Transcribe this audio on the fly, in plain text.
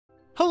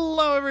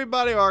Hello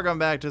everybody, welcome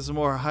back to some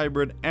more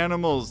hybrid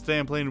animals. Today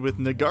I'm playing with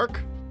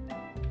Nagark.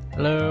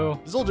 Hello.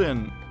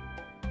 Zul'jin.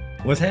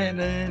 What's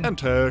happening? And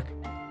Turk.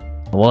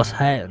 What's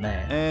happening?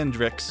 And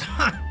Drix.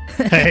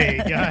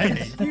 Hey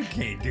guys. You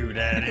can't do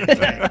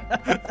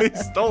that. He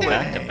stole it.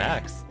 Back to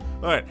backs.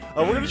 Alright,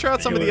 we're going to try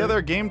out some of the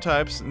other game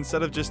types.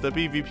 Instead of just a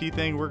PvP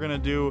thing, we're going to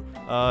do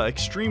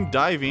extreme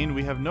diving.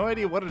 We have no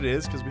idea what it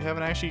is because we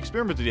haven't actually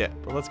experimented yet.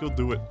 But let's go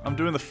do it. I'm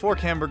doing the fork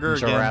hamburger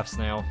again. Giraffe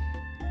snail.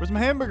 Where's my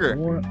hamburger?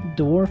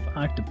 Dwarf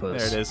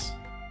octopus. There it is.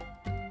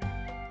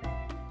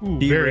 Ooh,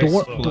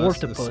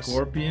 dwarftopus.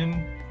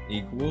 Scorpion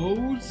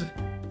equals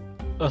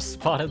A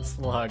spotted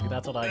slug.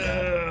 That's what I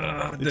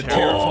got. the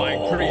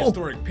terrifying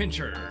prehistoric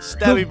pincher.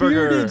 Stabby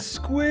burger. Bearded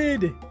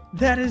squid.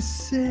 That is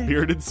sick.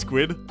 Bearded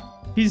squid.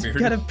 He's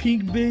got a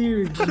pink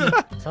beard.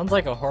 Sounds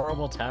like a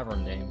horrible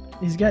tavern name.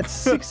 He's got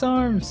 6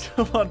 arms.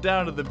 Come on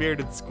down to the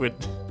bearded squid.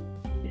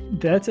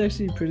 That's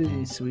actually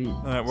pretty sweet.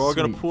 Alright, we're all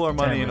going to Sweet pool our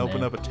money and tavern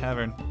open name. up a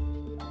tavern.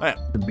 Alright,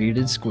 The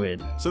bearded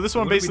squid. so this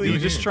one What do we basically do you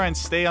just here? try and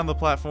stay on the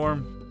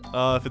platform.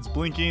 If it's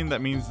blinking,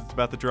 that means it's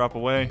about to drop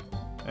away.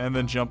 And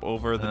then jump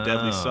over the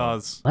deadly Oh.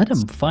 saws. Let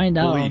them find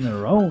out Belief. on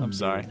their own. I'm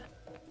sorry. dude.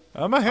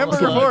 I'm a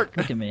hamburger Look. fork!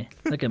 Look at me.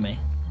 Look at me.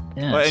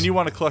 Yes. And you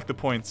want to collect the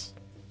points.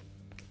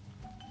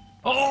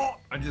 Oh,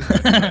 I just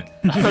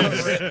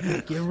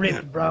Get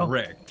ripped, bro.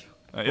 wrecked.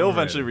 You'll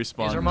eventually These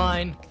respawn. are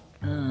mine.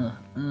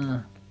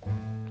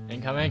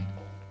 Incoming.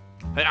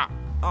 Hey,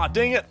 ah,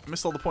 dang it!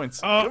 Missed all the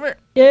points. Come here.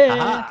 Yeah.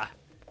 Aha.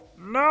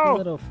 No!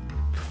 Little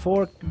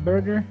fork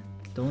burger.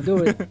 Don't do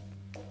it.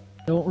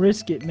 Don't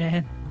risk it,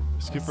 man.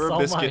 Skip for It's a all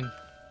biscuit. mine.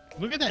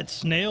 Look at that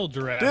snail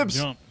giraffe Dibs!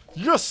 jump.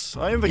 Yes!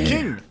 I am the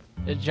king!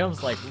 It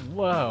jumps like,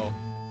 whoa.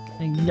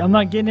 I'm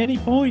not getting any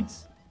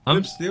points.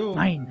 I'm still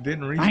Mine.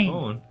 didn't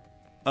Mine.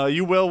 respawn.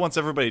 You will once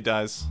everybody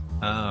dies.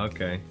 Ah,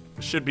 okay.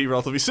 It should be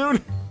relatively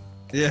soon.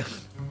 Yeah.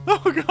 Oh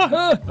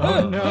god!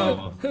 Oh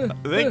no.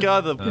 Thank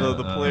god the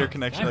player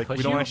can actually, Can I like, we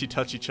push don't you? actually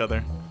touch each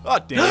other. Oh,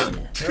 damn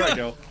it. There I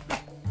go.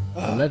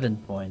 11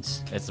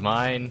 points. It's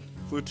mine.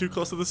 Flew too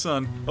close to the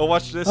sun. Oh,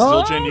 watch this,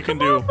 Oh, Zul'jin, you can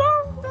come do. on,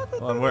 bro.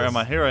 Hold on, where am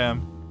I? Here I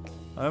am.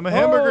 I'm a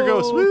hamburger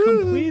ghost. Woo!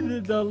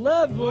 Completed the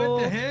level.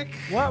 What the heck?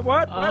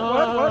 What?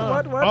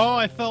 Oh,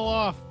 I fell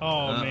off.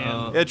 Oh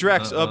man. Yeah,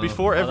 Drax,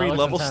 before that every looks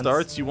level intense.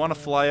 starts, you want to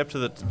fly up to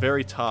the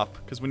very top,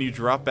 because when you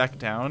drop back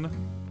down,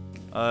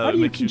 How it do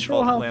you makes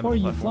control fall- how land far on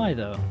the you platform. fly,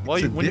 though? Well,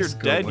 It's a when you're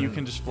disco dead, one. you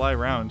can just fly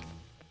around.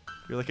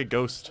 You're like a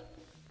ghost.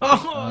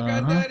 Oh, I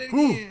got that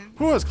Ooh, again.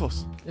 that was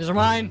close. These are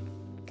mine.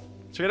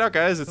 Check it out,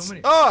 guys. It's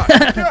many- oh,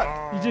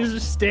 God. You're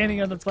just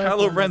standing on the platform.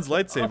 Kylo Ren's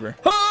lightsaber.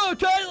 Oh,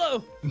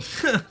 Kylo!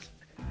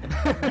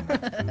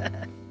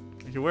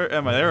 Okay, where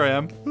am I? There I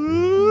am.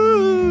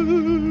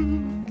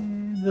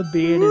 The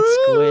bearded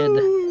squid.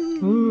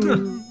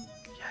 Ooh.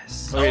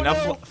 Yes. Okay, now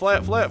fly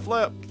up, fly up,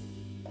 fly up.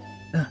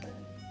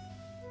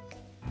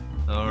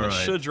 All That right.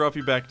 should drop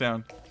you back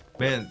down.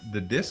 Man,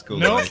 the disco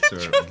Nope. lights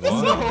are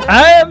wow.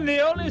 I am the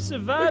only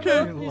survivor.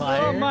 Okay. These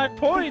are all my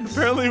points.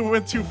 Apparently, we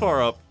went too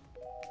far up.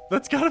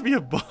 That's gotta be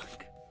a bug.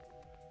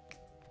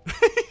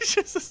 He's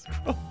just a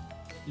scroll.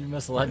 You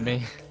misled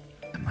me.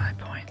 My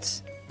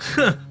points.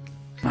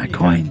 My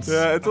coins.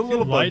 Yeah, it's a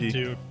little Lied buggy.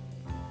 to.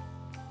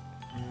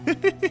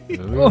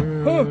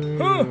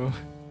 Ooh.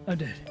 I'm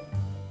dead.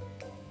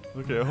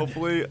 Okay,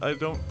 hopefully I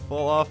don't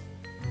fall off.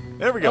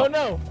 There we go. Oh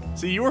no.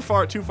 See, you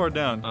were too far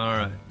down. All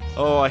right.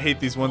 Oh, I hate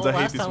these ones. Well, I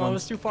hate last these time I was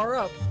ones. too far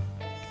up.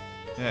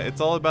 Yeah,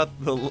 it's all about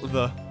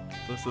the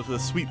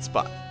sweet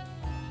spot.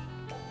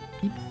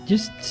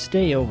 Just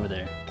stay over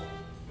there.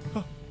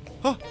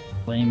 Huh.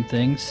 Flame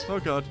things. Oh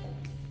god.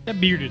 That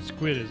bearded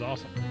squid is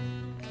awesome.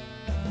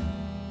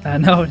 I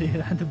know,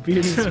 dude. The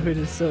bearded squid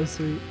is so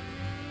sweet.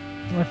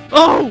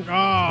 Oh!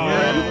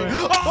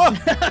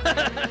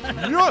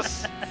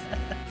 Yes.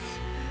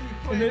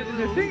 And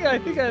the thing I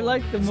think I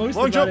like the most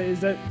Long about jump. it is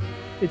that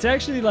it's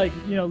actually like,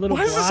 you know, little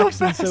Why is it so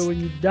blocks, and so fast? when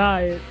you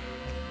die, it.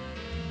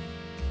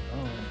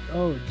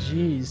 Oh,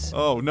 jeez.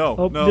 Oh no.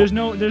 Oh, no. there's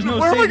no Where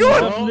am I saving going?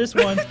 stuff from this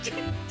one.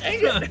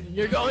 Dang it.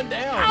 You're going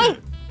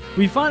down.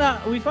 We find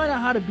out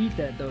how to beat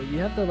that though. You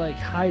have to like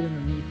hide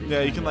underneath it. Yeah,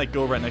 you can kinda. like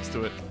go right next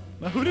to it.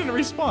 Now, who didn't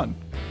respawn?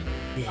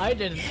 I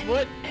didn't.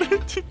 What?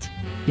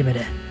 Give me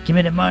that. Give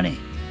me the money.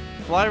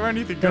 Fly around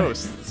underneath the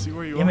ghost. See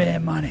where you Give are. me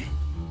that money.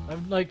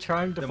 I'm like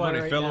trying to The fly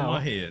money right fell now. on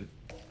my head.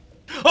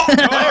 Fire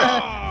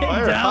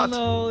Down hot. the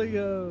Holy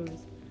Ghost.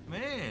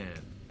 Man.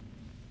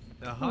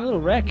 The A hot little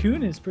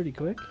raccoon is pretty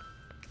quick.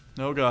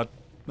 No god.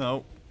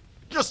 No.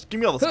 Just give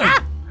me all this.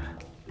 Ah!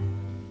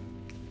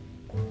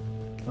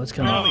 What's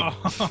coming? Oh.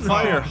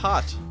 Fire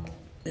hot.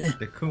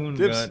 The coon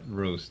Dibs. got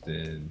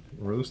roasted.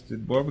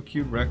 Roasted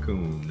barbecued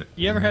raccoon.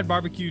 You ever had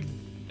barbecued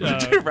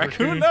Dude,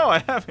 raccoon? No, I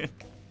haven't.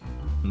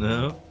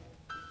 No,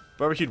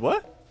 Barbecued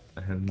what?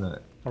 I have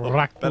not.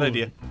 Raccoon. Bad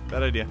idea.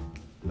 Bad idea.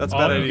 That's a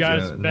All bad you idea.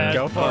 guys No, bad.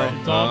 Go for it.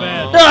 It's all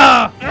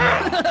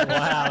bad.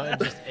 Wow, it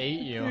just ate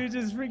you. You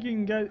just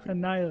freaking got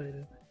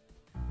annihilated.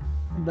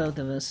 Both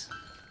of us.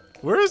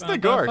 Where is the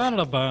guard? I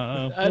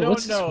don't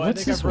what's know. I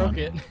what's think I this broke one?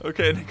 it.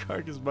 Okay, the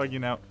guard is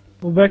bugging out.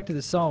 Well, back to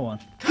the saw one.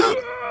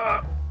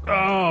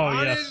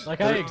 Oh yes.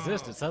 Like I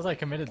exist. It says I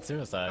committed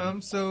suicide.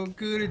 I'm so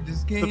good at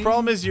this game. The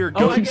problem is your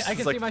Oh, ghost. I can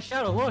is like, see my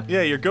shadow. Look.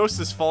 yeah, your ghost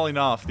is falling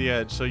off the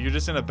edge, so you're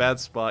just in a bad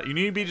spot. You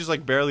need to be just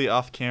like barely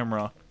off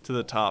camera to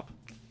the top.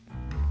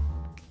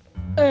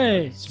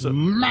 Hey, So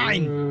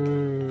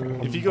Mine.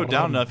 if you go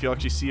down enough, you'll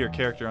actually see your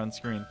character on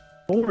screen.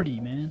 40,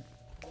 man.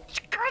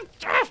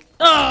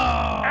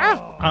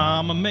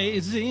 I'm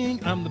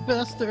amazing. I'm the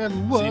best there ever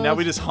was. See, now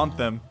we just hunt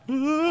them.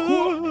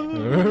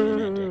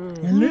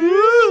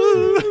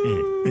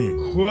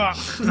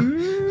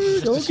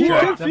 Don't Distract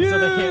get them so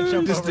they can't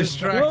jump Just over.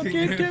 distracting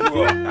Don't get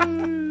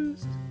him.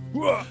 confused.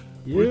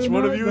 Which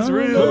one of you is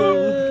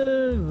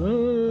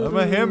real? I'm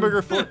a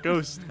hamburger foot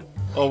ghost.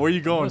 Oh, where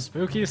you going?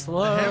 Spooky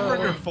slow.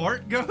 Hamburger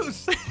fart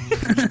ghost?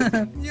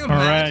 You All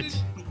right. imagine?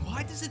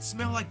 Why does it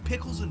smell like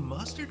pickles and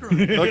mustard?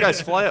 Right No,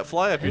 guys, fly up,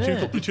 fly up.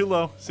 You're too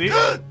low. See?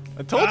 I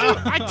told you.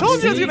 I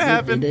told you it was gonna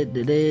happen.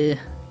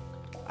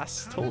 I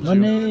told you.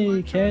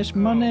 Money, cash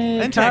money,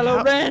 And Tag,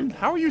 Kylo Ren.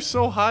 how are you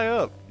so high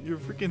up? You're a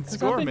freaking I've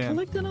score been man.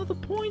 collecting all the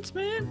points,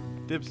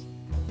 man. Dibs.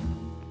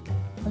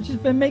 I've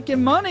just been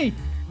making money.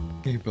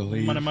 Can you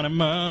believe? Money, money,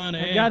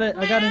 money. I got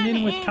an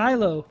in with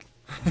Kylo.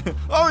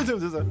 Oh,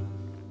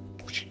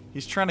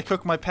 he's trying to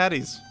cook my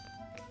patties.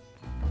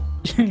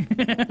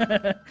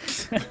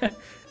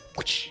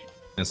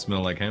 It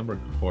smell like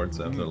hamburger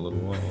farts after a little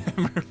while.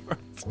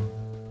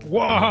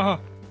 Whoa.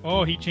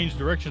 Oh, he changed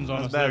directions on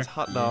As us bad there. as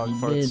hot dog He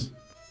farts.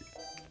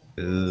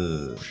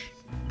 Ugh.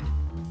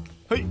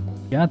 Hey,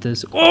 Got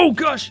this. Oh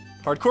gosh.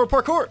 hardcore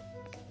parkour.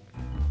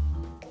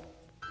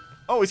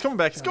 Oh, he's coming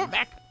back. He's coming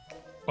back.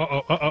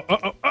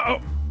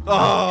 Uh-oh.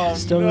 Oh,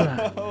 Still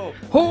no.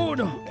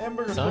 Hold on.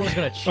 Hamburger So I'm foot. just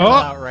gonna chill Oh.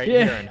 out right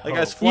Yeah. here and Hey,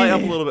 guys, hope. fly up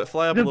a Yeah. little bit.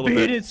 Fly up a The little bit.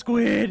 bearded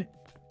squid.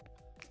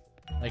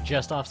 Like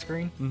just off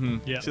screen. Mm-hmm.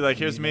 Yeah. See, like,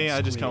 here's me.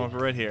 I just come up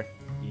right here.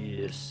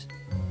 Yes.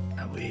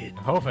 I win.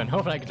 Hoping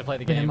I get to play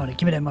the Give me that game. money.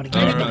 Give me that money.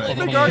 Give me that money. Alright.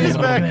 Nick Ark is Give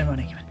me back. that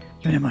money.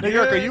 Give me that money. Nick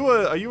Ark,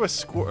 are you a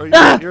squirrel?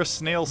 You're a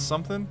snail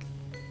something?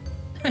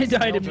 I died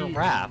Build your immediately.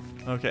 raft.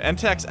 Okay,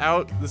 N-Tax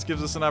out. This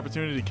gives us an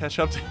opportunity to catch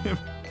up to him.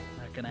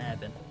 Not gonna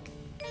happen.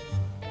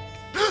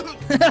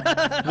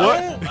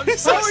 What?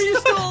 How are you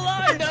still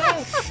alive?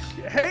 No.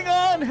 Hang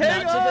on.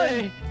 Hang Not on.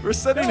 today. We're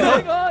sending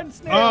Hang help. on,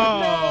 Snail.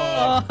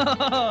 Oh.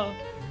 No.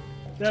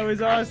 That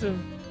was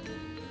awesome.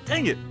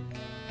 Dang it.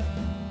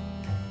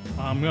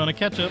 I'm gonna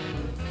catch up.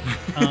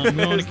 I'm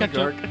gonna There's catch Nick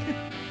up. Ark.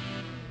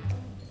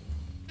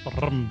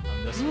 I'm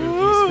the spooky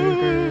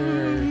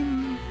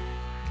spooker.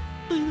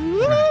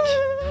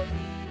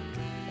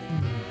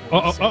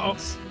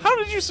 How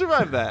did you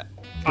survive that?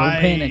 Don't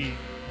panic.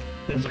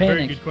 That's a Panic.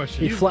 very good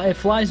question. It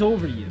flies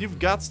over you. You've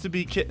got to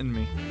be kidding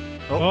me.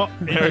 Oh, it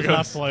there it does not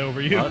goes. fly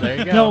over you. Oh, there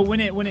you go. No, when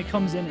it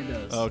comes in, it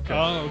does. Okay.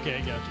 Oh,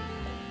 okay, gotcha.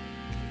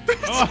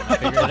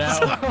 Figured it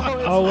out.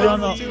 Oh, we're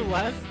on the- two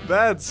less.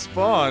 Bad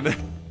spawn.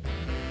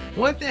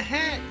 What the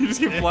heck? You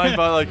just keep flying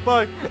by like,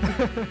 bye.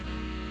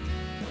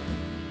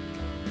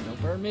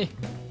 Don't burn me.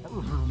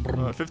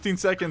 15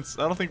 seconds.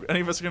 I don't think any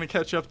of us are going to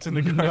catch up to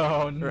Nick Ark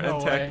No, or no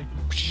N-Tac. way.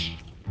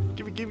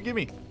 Give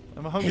me.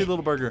 I'm a hungry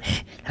little burger.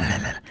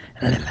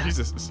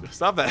 Jesus,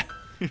 stop that.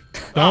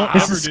 Don't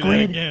This ever is do that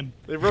squid. again.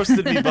 They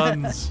roasted me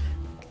buns.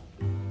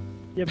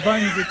 Your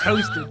buns are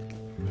toasted.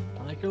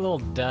 I like your little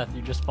death.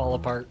 You just fall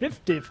apart.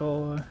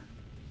 54.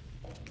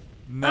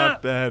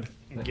 Not bad.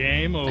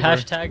 Game over.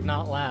 Hashtag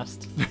not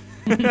last.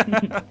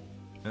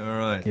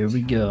 Alright. Here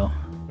we go.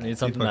 We need if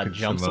something I that could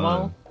jumps survive.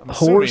 well. I'm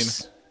assuming.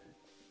 Horse.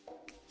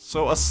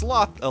 So a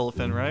sloth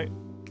elephant, right?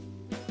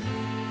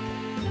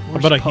 How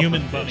about a Horse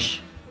human pufferfish.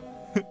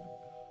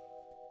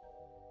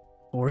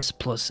 Horse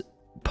plus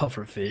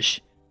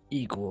pufferfish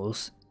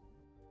equals.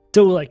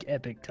 So like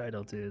epic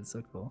title too. It's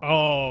so cool.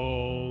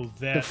 Oh,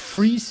 The that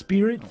free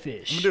spirit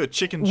fish. I'm gonna do a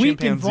chicken Weak and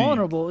chimpanzee.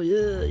 vulnerable.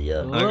 Yeah, yeah. Oh,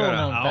 I got Little an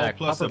known owl fact,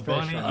 plus a pufferfish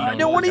bunny. are I I known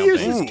don't want to for use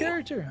jumping. this Ooh.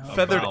 character. Oh,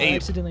 Feathered Wow. ape.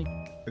 accidentally.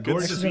 A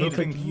gorgeous Accidentally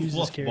looking clicked use this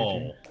fluff character.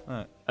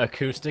 ball.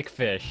 Acoustic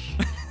fish.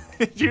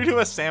 Did you do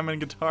a salmon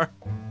guitar?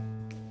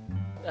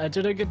 I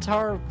did a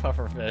guitar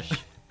pufferfish.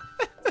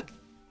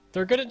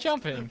 They're good at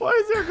jumping. Why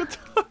is there a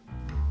guitar?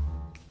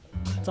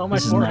 It's on my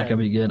This is not forehead.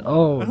 gonna be good.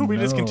 Oh, I hope he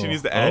just no.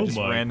 continues to add Oh just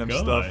my random gosh.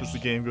 stuff as the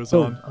game goes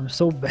So, on. I'm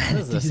so bad What at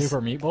is this, these. Super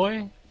Meat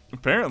Boy?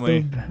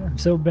 Apparently. I'm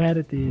so bad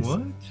at these.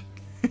 What?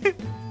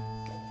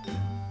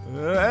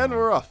 And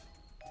we're off.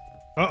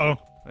 Uh-oh.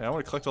 Yeah, I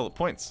want to collect all the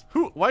points.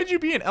 Why'd you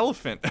be an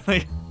elephant?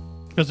 Like,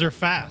 Because they're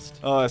fast.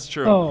 oh, that's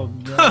true. Oh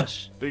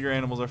gosh. Bigger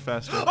animals are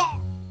faster. I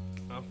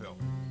fell.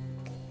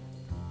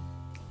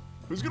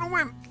 Who's gonna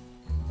win?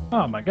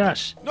 Oh my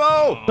gosh.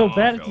 No! So Oh, bad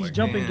I at fell these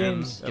jumping again.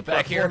 games. Get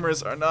back here.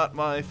 Platformers are not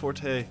my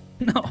forte.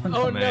 No, no. Oh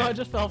no, man. I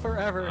just fell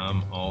forever.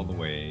 I'm all the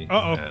way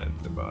Uh-oh.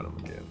 at the bottom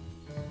again.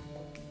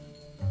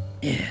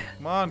 Yeah.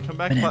 Come on, come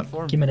back Give me that-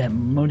 platform. Give me that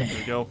money. There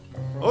we go.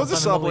 We're Oh, it's a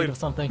almost saw in the lead blade. of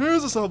something.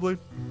 Here's a saw blade.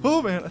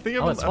 Oh man, I think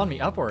Oh, it spun me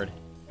upward.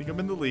 I think I'm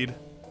in the lead.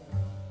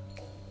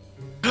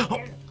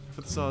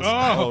 For the saws.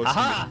 Oh. it's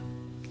Aha!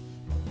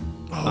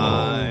 Oh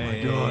my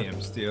I god.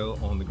 am still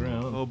on the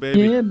ground. Oh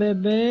baby. Yeah,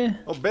 baby.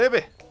 Oh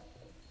baby.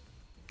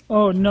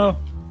 Oh no. Yeah,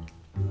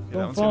 that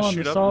Don't one's fall gonna on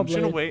shoot the up. saw I'm just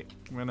gonna blade. wait.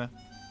 I'm gonna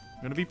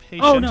I'm gonna be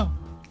patient. Oh no!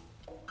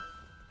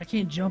 I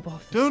can't jump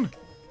off this. Dude!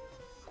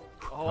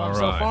 Oh, I'm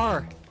so Alright.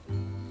 far.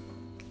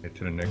 Get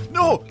to the next.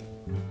 No!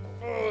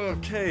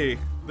 Okay.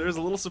 There's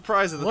a little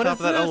surprise at the What top is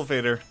of that this?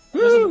 elevator.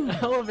 There's an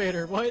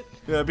elevator. What?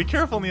 Yeah, be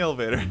careful in the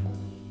elevator.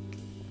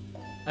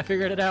 I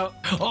figured it out.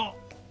 Oh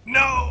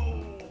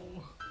no!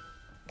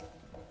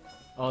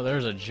 Oh,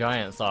 there's a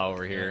giant saw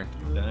over here.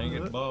 Dang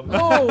it, Bob.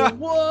 Oh,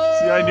 what?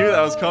 See, I knew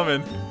that was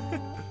coming.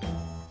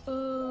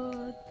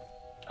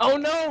 Oh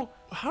no!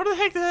 How the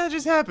heck did that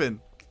just happen?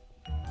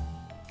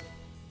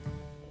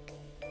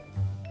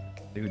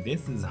 Dude,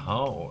 this is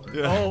hard.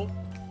 Yeah. Oh,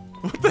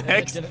 What the I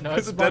heck? didn't know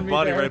There's it a dead spawned me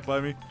body there. right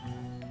by me.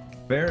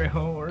 Very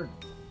hard.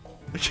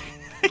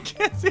 I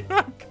can't see where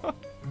I'm going.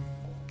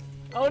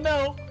 oh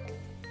no!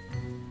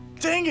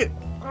 Dang it!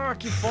 Oh, I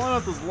keep falling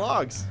off those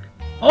logs.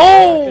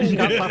 Oh! Fish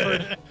got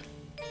puffered.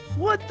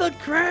 What the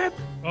crap?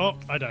 Oh,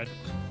 I died.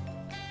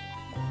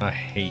 I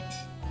hate.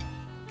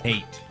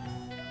 Hate.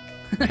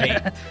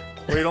 Hate.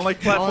 Wait, you don't like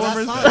Oh,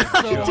 platformers? that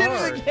I sounds so did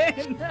hard. it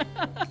again!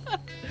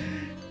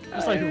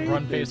 Just I like hate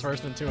run this. face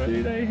first into it.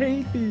 Dude, I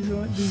hate these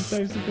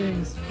types of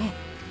things.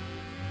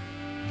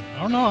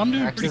 I don't know. I'm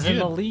doing Max pretty is in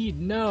the good. lead.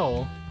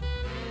 No.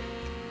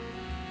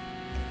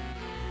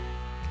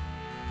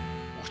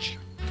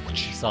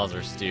 Saws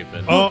are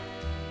stupid. Oh,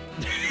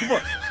 Come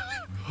on.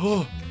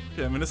 Oh.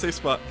 Okay, I'm in a safe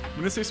spot.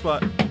 I'm in a safe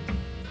spot.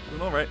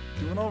 Doing all right.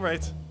 Doing all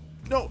right.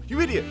 No,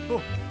 you idiot!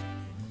 Oh,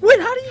 Wait,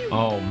 how do you?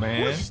 Oh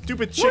man.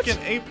 stupid chicken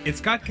ape.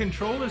 It's got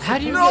controllers. How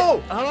do you No!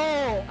 get...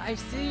 Oh, I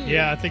see.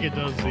 yeah, I think it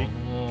does. Z.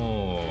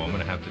 Oh, I'm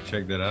gonna have to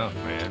check that out,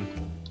 man.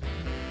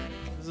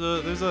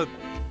 There's a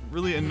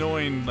really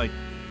annoying like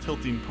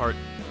tilting part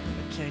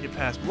I can't get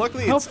past. But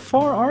luckily, How it's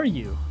far are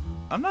you?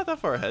 I'm not that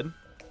far ahead.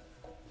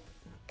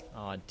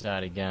 Oh, I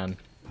died again.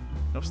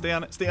 Nope, stay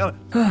on it. Stay on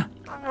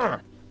it.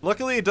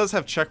 Luckily, it does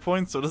have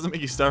checkpoints, so it doesn't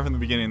make you start from the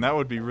beginning. That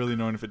would be really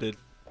annoying if it did.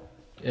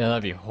 Yeah,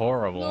 that'd be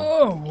horrible.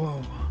 Oh,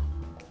 whoa.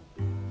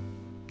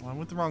 Oh, I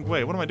went the wrong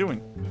way. What am I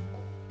doing?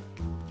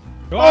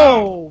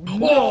 Oh,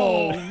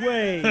 no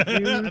way, I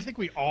dude. think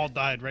we all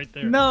died right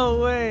there. No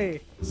way.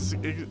 Is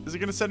it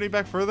gonna send me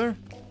back further?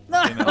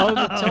 Oh,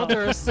 the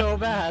tilter is so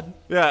bad.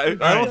 Yeah, I don't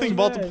Right. think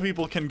multiple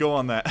people can go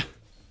on that.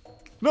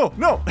 No,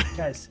 no!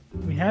 Guys,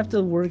 we have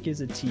to work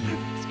as a team.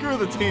 Screw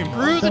the team.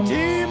 Screw the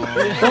team.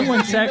 Someone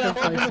That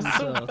sacrifice was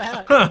so himself.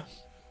 bad.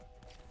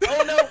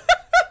 Oh no!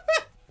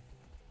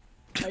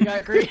 I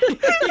got green.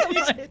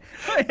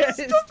 My head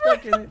is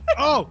stuck in it.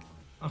 Oh,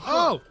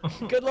 oh.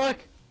 Good luck.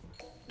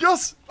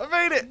 Yes, I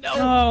made it. No.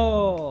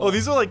 Oh. Oh,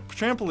 these are like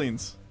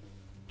trampolines,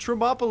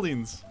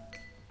 trampolines,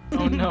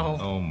 Oh no.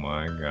 Oh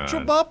my god.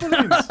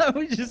 trampolines.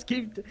 we just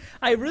keep.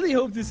 I really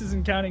hope this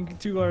isn't counting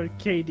to our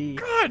KD.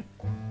 God.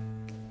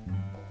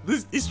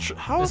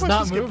 How It's am I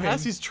not supposed to get moving.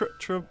 past these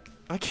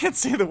I can't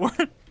say the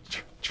word.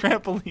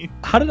 Trampoline.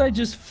 How did I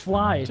just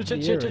fly to the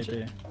air right Ch-ch-ch-ch.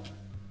 there?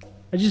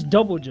 I just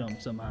double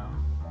jumped somehow.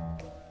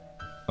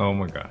 Oh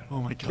my god.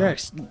 Oh my god.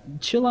 Drax,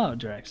 chill out,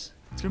 Drax.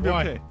 It's gonna be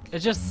Why? okay. It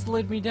just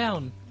slid me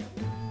down.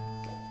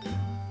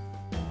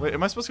 Wait,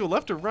 am I supposed to go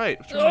left or right?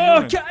 Which one Oh,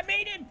 am I doing? I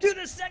made it to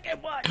the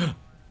second one.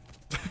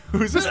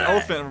 Who's this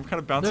elephant? I'm kind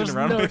of bouncing There's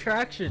around. no with.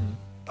 traction.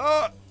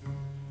 Oh.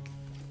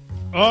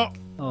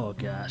 Oh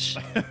gosh.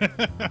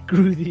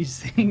 Screw these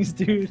things,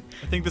 dude.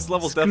 I think this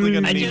level's definitely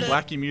gonna Screw need you.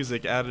 wacky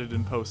music added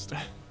in post.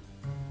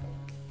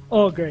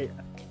 Oh great.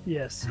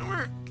 Yes.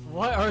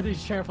 What are these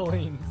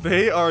trampolines?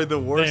 They are the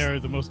worst. They are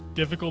the most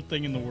difficult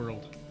thing in the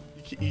world.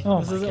 Oh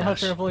This my isn't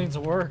gosh. how trampolines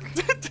work.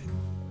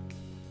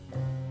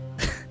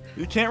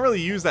 You can't really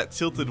use that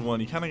tilted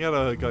one. You kind of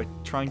gotta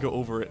like, try and go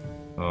over it.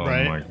 Oh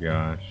Right. my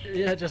gosh.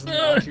 Yeah, just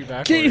knock you Keep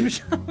backwards.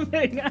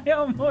 jumping. I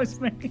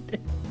almost made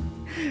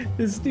it.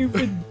 The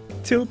stupid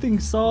tilting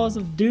saws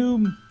of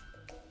doom.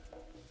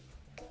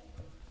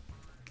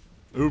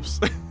 Oops.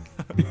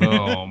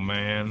 Oh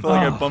man. I feel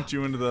like I Oh. bumped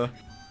you into the.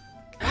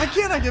 Why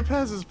can't I get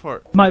past this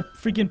part? My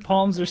freaking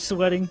palms are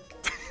sweating.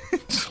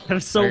 I'm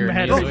so Are your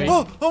mad knees right weak?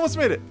 now. Oh, almost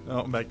made it. Oh,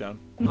 I'm back down.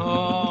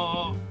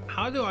 Oh,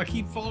 how do I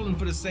keep falling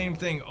for the same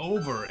thing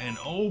over and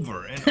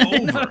over and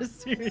No, over?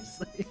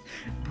 seriously.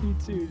 Me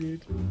too,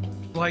 dude.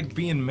 Like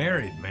being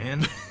married,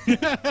 man.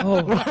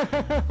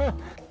 Oh,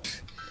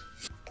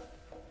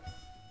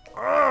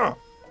 Ah!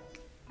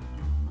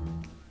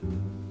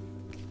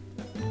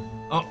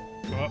 Oh,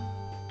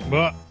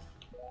 But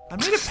I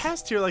made it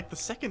past here like the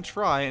second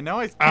try, and now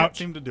I can't Ouch.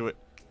 seem to do it.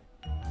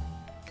 It's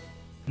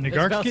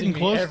Nagark's bouncing getting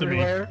close to me.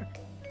 everywhere.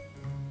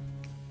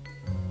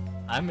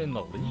 I'm in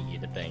the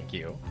lead, thank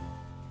you.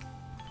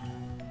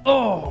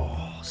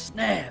 oh,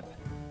 snap.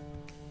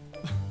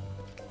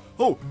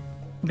 Oh,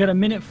 We got a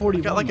minute I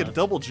 41 got like a left.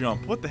 double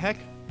jump. What the heck?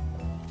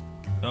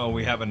 oh,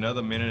 we have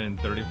another minute and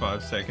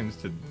 35 seconds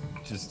to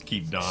just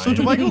keep dying. So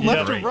do I go Yeah.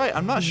 left or right?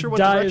 I'm not sure what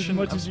Die direction as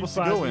much I'm as you supposed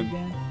to go possibly in.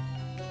 can.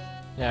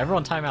 Yeah,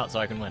 everyone time out so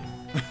I can win.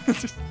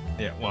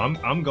 Yeah, well,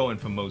 I'm going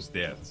for most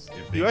deaths.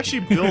 If they You actually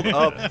build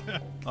up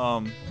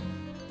on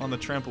the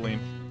trampoline.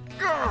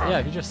 Yeah,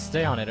 if you just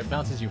stay on it, it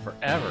bounces you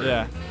forever.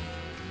 Yeah.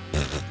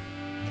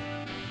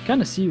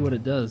 Kind of see what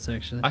it does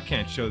actually. I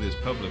can't show this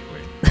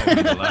publicly. I'll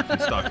be the laughing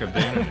stock of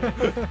the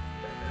internet.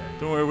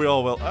 Don't worry, we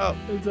all will. Oh.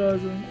 That's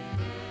awesome.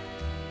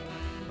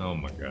 Oh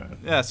my god.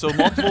 Yeah, so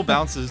multiple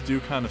bounces do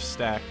kind of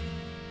stack.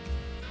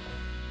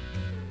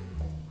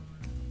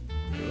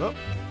 Oh.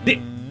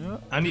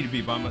 I need to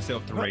be by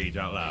myself to rage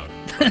out loud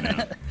right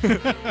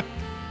now.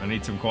 I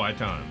need some quiet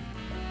time.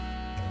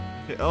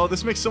 Okay, oh,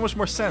 this makes so much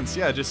more sense.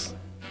 Yeah, just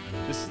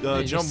you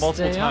jump just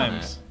multiple stay on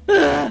times.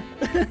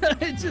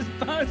 It just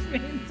bounced me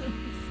into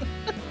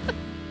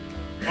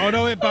Oh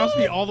no, it bounced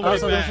me all the way Oh,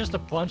 so there's back. just a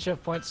bunch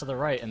of points to the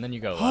right, and then you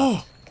go Oh,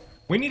 left.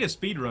 We need to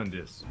speed run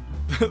this.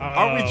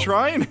 are we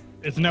trying?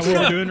 Isn't that what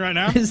we're doing right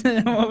now?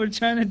 Isn't that what we're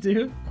trying to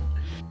do?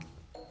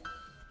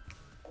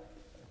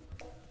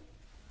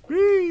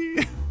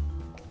 Whee!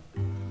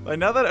 Like,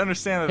 now that I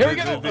understand Here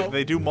that we go.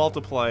 they do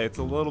multiply, it's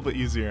a little bit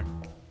easier.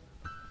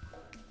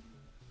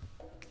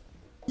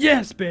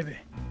 Yes, baby.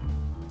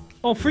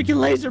 Oh, freaking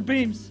laser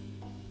beams.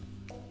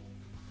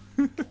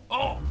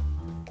 Oh!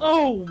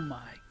 Oh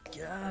my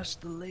gosh,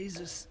 the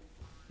lasers.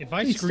 If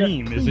I Please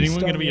scream, stop- is please anyone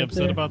stop going to be me up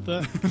upset there. about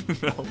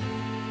that? No.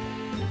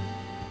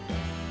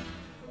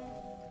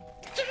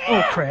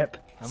 Oh crap.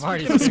 I'm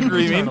already Screaming.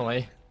 screaming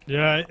internally.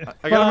 Yeah.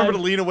 I gotta remember to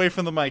lean away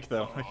from the mic,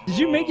 though. Did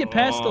you make it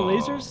past the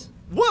lasers?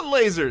 What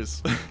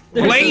lasers?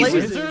 There's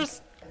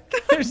Lasers?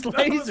 There's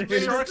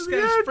lasers. Sharks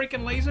got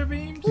freaking laser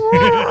beams?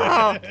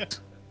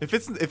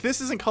 If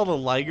this isn't called a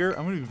liger,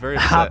 I'm gonna be very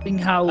upset. Hopping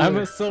howler. I'm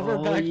a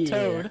silverback Oh, yeah.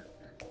 toad.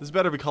 This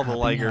better be called a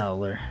Hopping liger.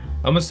 howler.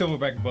 I'm a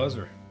silverback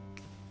buzzer.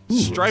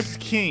 Striped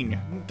King.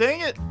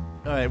 Dang it!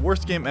 Alright,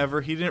 worst game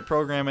ever. He didn't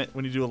program it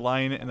when you do a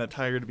lion and a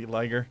tiger to be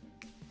liger.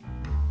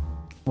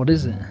 What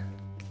is it?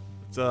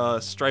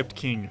 It's Striped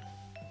King.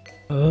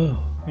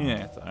 Oh.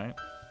 Yeah, it's alright.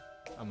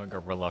 I'm a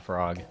gorilla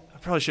frog. I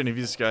probably shouldn't have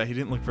used this guy. He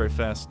didn't look very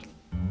fast.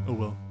 Oh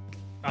well.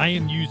 I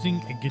am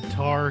using a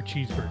guitar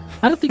cheeseburger.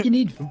 I don't think you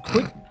need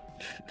quick,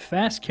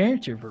 fast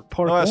character for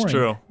parkouring. Oh, that's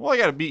true. Well, I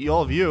gotta beat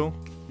all of you.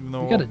 Even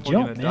though We gotta we're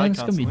jump, die man. It's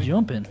gonna be constantly.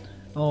 jumping.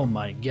 Oh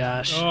my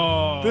gosh.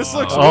 Oh. This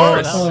looks Oh,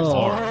 worse. that looks Oh.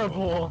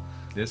 horrible.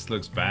 This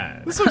looks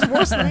bad. This looks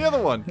worse than the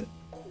other one.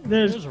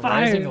 There's There's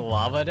rising fire.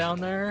 lava down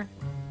there.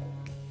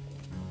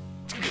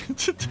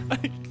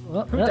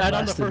 Well, Who that died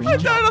on the lasted first I long.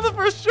 died on the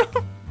first jump.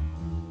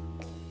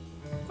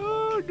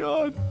 Oh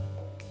god.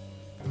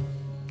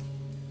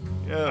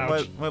 Yeah,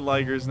 Ouch. my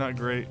liger's not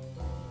great.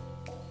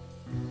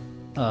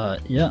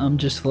 Yeah, I'm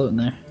just floating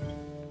there.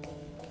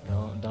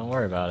 Don't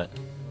worry about it.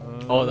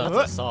 Oh, that's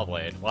what? a saw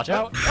blade. Watch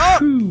out!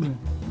 Whew.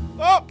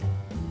 Oh!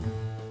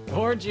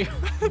 Warned you.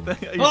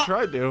 You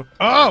tried to. Oh!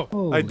 I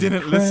Holy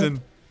didn't crap.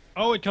 listen.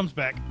 Oh, it comes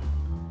back.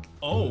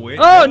 Oh, wait.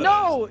 Oh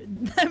no!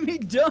 Let me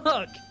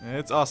duck.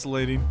 It's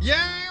oscillating.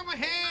 Yeah, my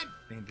head!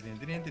 Dun, dun,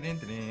 dun, dun,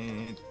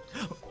 dun,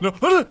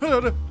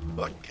 dun,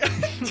 No.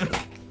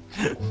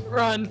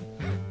 Run.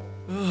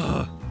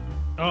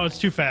 Oh, it's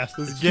too fast.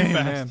 This It's game, too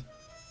fast. man.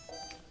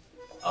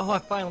 Oh, I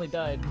finally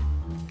died. dun.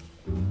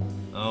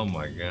 Oh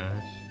my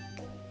gosh.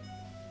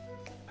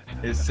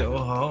 It's so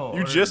hard.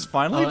 You just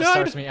finally Oh, it died?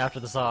 starts me after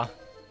the saw.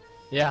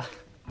 Yeah.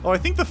 Oh, I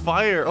think the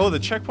fire. Oh, the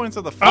checkpoints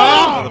are the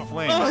fire or the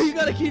flames. Oh, you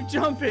gotta keep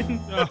jumping.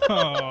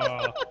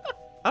 Oh.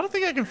 I don't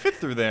think I can fit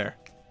through there.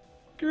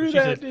 Screw She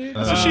that, said- dude.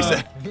 That's what she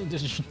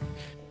said.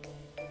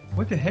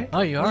 What the heck?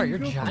 Oh, you are. Where You're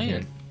do you go from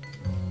giant.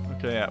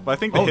 Okay, yeah, but I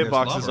think the Oh, there's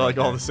hitboxes lava are like right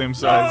all there. the same Oh,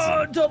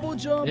 size. double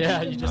jump.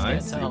 Yeah, you just I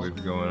can't see tell. what's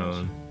going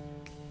on.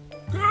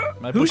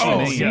 Am I Who's pushing Oh,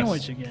 an the A? yes.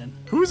 sandwich again?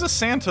 Who's a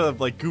Santa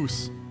like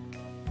goose?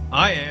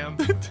 I am.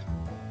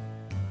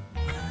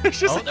 It's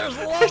just, Oh, there's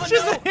lava it's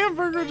just now. a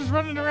hamburger just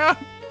running around.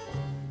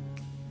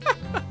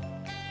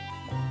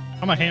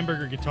 I'm a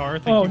hamburger guitar.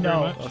 Thank Oh you very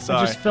no! much. Oh, I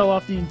sorry. just fell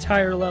off the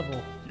entire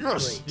level.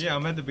 Yes. Yeah,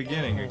 I'm at the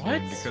beginning again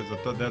What? because I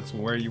thought that's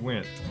where you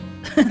went.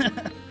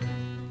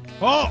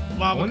 Oh, I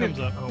lava wonder- comes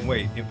up. Oh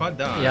wait, if I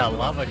die. Yeah,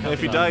 lava comes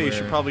If you up. die, you where-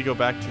 should probably go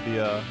back to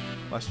the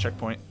last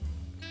checkpoint.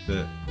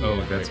 Oh,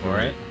 that's wait for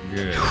right. it.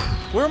 Good.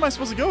 Where am I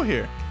supposed to go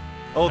here?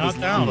 Oh, Not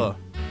there's down. lava.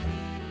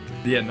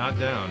 Yeah, not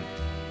down.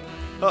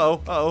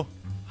 Uh-oh, uh-oh.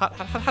 Hot,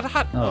 hot, hot, hot,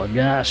 hot. Oh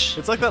gosh.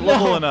 It's like that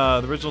level in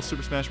the original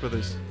Super Smash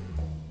Brothers.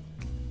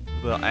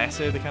 The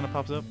acid that kind of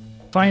pops up.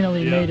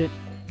 Finally Yeah. made it.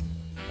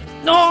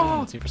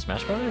 No! Super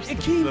Smash Brothers? It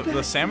came The back.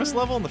 Samus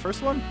level in the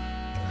first one?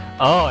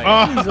 Oh,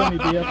 yeah. Please let me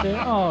be up there.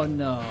 Oh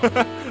no.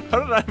 How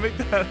did I make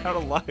that out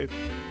alive?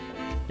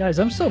 Guys,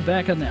 I'm still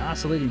back on the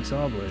oscillating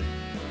saw blade.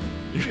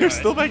 You're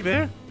still back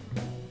there?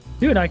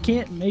 Dude, I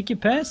can't make it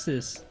past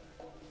this.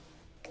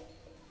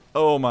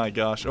 Oh my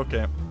gosh,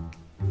 okay.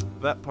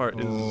 That part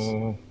is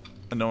Oh.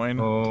 annoying.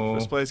 Oh.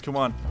 First place, come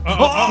on.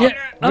 Yeah,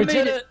 I We made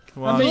did it. it.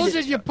 Come I on. made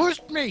it. you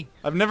pushed me.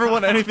 I've never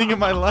won anything in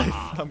my life.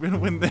 I'm gonna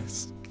win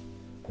this.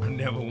 I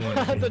never won.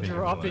 The anything in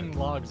dropping life.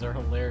 logs are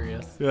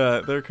hilarious.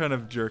 Yeah, they're kind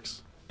of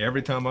jerks.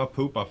 Every time I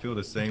poop, I feel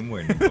the same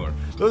way. Nicole.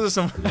 Those are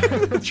some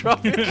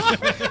dropping.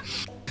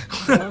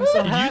 I'm so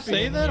Did you happy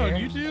say in that on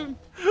here. YouTube?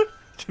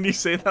 Can you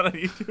say that on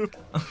YouTube?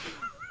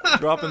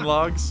 Dropping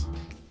logs.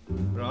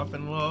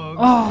 Dropping logs.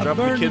 Oh,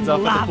 Dropping the burning kids off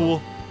at the lava.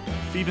 pool.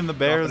 Feeding the dropping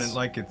bears. it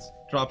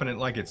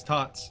like it's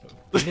tots.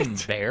 Even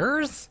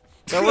bears?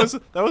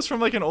 That was from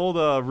like an old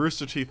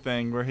Rooster Teeth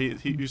thing where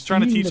he was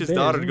trying to You mean teach the his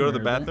daughter to bears go to the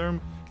anywhere, right?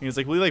 bathroom. And he was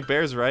like, "We like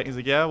bears, right?" He's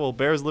like, "Yeah, well,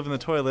 bears live in the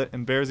toilet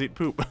and bears eat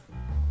poop."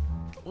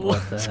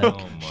 What the So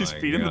heck? she's my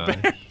feeding the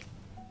God. bear.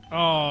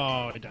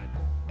 Oh, I died.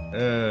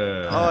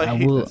 I I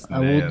hate will. this I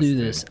will do nasty.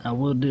 this. I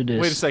will do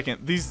this. Wait a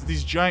second.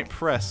 These giant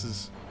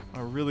presses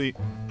are really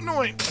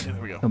annoying. Okay,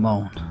 there we go. Come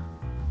on.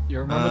 You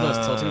remember those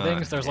tilty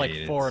things? There's like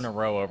hate 4 it. in a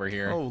row over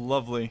here. Oh,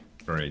 lovely.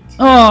 Great.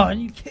 Oh, are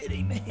you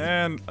kidding me?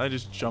 And I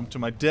just jumped to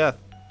my death.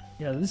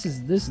 Yeah, this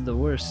is the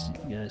worst,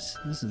 guys.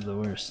 This is the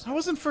worst. I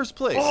was in first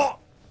place.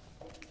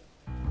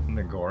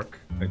 Nagork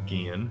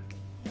again.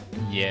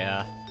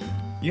 Yeah.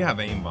 You have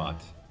aimbot.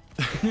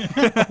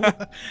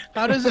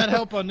 How does that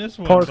help on this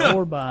one?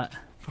 Parkour bot.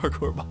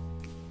 Parkour bot.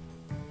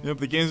 Yep,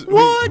 the game's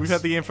we've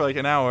had the game for like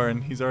an hour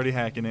and he's already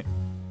hacking it.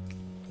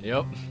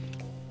 Yep.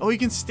 Oh, you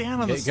can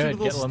stand on the Get stupid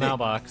good. Get little Lamau stick.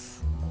 box.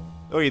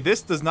 Okay,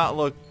 this does not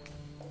look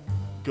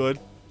good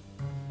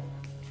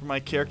for my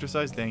character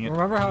size. Dang it.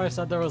 Remember how I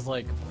said there was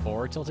like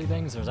 4 tilty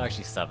things? There's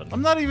actually 7.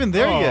 I'm not even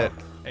there Oh. yet.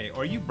 Hey,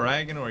 are you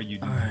bragging or are you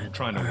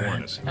trying to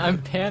warn us? I'm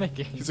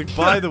panicking. He's like,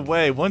 by the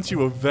way, once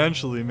you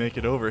eventually make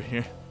it over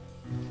here.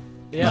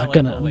 Yeah, I'm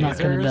like not the gonna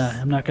lasers. die.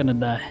 I'm not gonna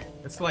die.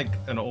 It's like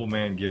an old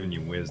man giving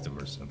you wisdom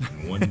or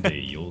something. One day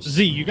you'll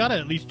Z, you gotta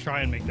at least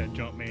try and make that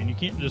jump, man. You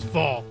can't just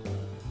fall.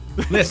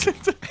 Listen,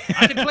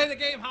 I can play the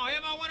game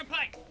however I want to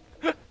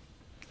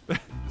play.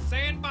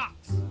 Sandbox.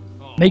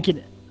 Oh. Making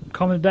it. I'm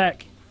coming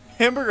back.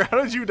 Hamburger,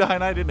 how did you die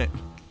and I didn't?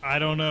 I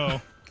don't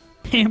know.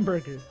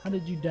 Hamburger. How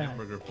did you die?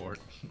 Hamburger fort.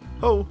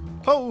 Ho,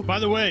 ho. By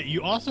the way,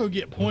 you also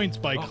get points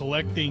by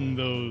collecting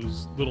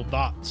those little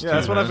dots. Yeah,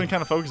 that's too. what I've been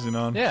kind of focusing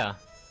on. Yeah.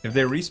 If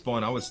they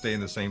respawn, I would stay in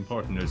the same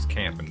part and just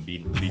camp and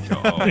beat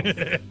y'all all.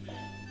 I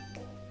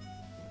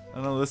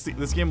don't know,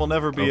 this game will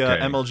never be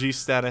Okay. MLG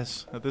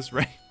status at this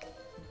rate.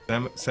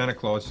 Santa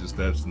Claus just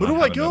does Where not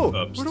do I have go?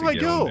 enough ups Where do to I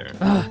get go? on there.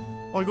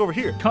 Oh, I go over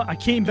here. I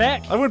came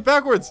back. I went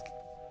backwards.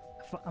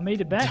 I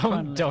made it back.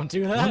 finally. Don't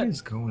do What that.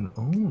 is going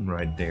on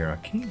right there? I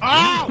can't.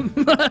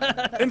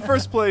 Oh! In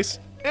first place.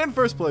 In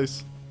first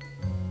place.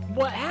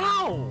 What?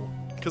 How?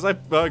 Because I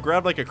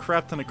grabbed like a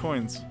crap ton of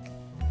coins.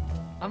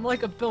 I'm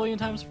like a billion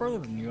times further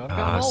than you. I've got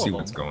I all see of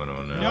what's them. going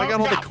on I now. got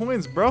all the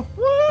coins, bro.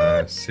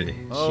 I see.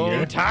 Oh.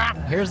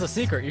 Here's the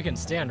secret. You can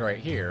stand right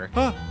here.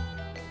 Huh.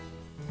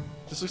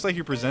 Just looks like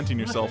you're presenting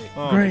yourself.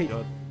 Oh Great. my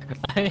god.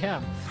 I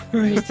am.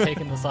 Great. Just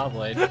taking the saw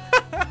blade.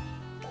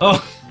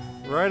 Oh,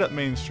 Right up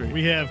Main Street.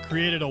 We have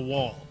created a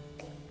wall.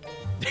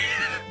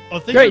 Oh,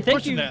 thank Great, you for thank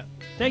pushing you. that.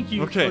 Thank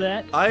you Okay. for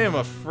that. I am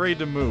afraid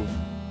to move.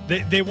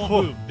 They won't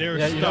Oh. move. They're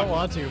Yeah, stuck. you don't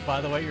want to.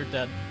 By the way, you're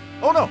dead.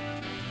 Oh no.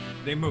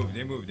 they move.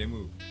 They move. They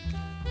move.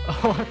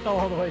 Oh, I fell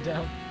all the way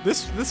down.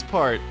 This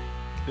part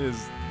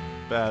is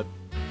bad.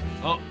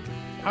 Oh,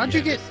 How'd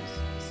you get?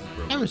 This is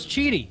broken. That was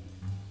cheaty.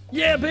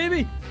 Yeah,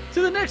 baby.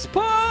 To the next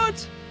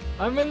part.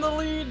 I'm in the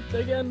lead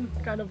again,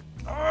 kind of.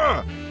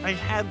 Ugh, I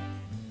had.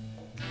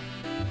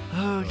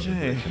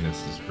 Okay.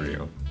 This is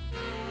real.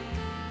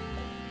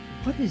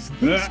 What is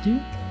this,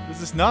 dude?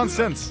 This is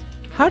nonsense.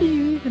 How do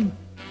you even?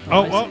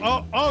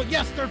 Oh,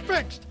 yes, they're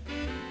fixed.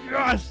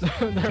 Yes.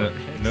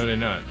 No, they're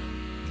not.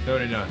 No,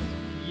 they're not.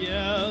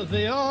 Yeah,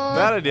 they are.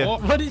 Bad idea. Oh,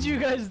 What did you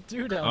guys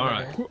do down All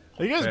there? right.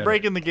 Are you guys Bad.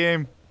 breaking the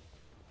game?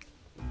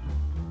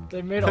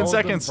 They made 10 all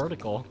seconds. of them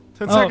vertical.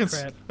 10 Oh,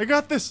 seconds. crap. I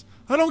got this.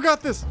 I don't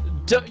got this.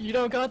 You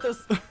don't got this.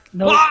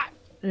 No.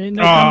 Ain't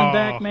no coming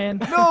back, man.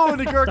 No,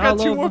 Nigar got All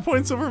 2 more over.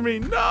 points over me.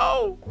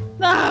 No.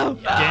 No.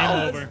 game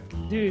over.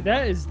 Dude,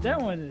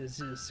 that one is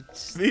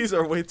just. These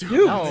are way too.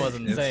 Dude. That one was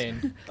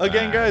insane.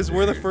 Again, guys,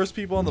 we're the dude. first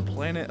people on the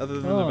planet other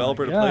than the Oh my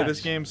developer to play this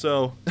gosh. game,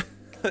 so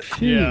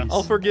Yeah.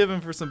 I'll forgive him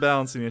for some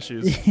balancing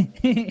issues.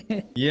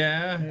 Yeah.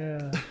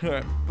 Yeah.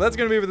 Alright, that's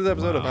gonna be for this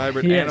episode of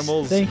Hybrid Yes,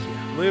 Animals. thank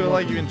you. Leave a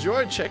like if you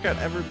enjoyed. Check out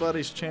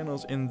everybody's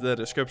channels in the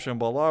description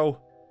below.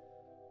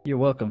 You're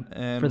welcome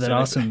And for see that you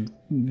next awesome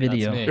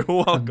video me. You're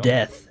welcome. of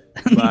death.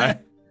 Bye.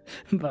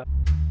 Bye.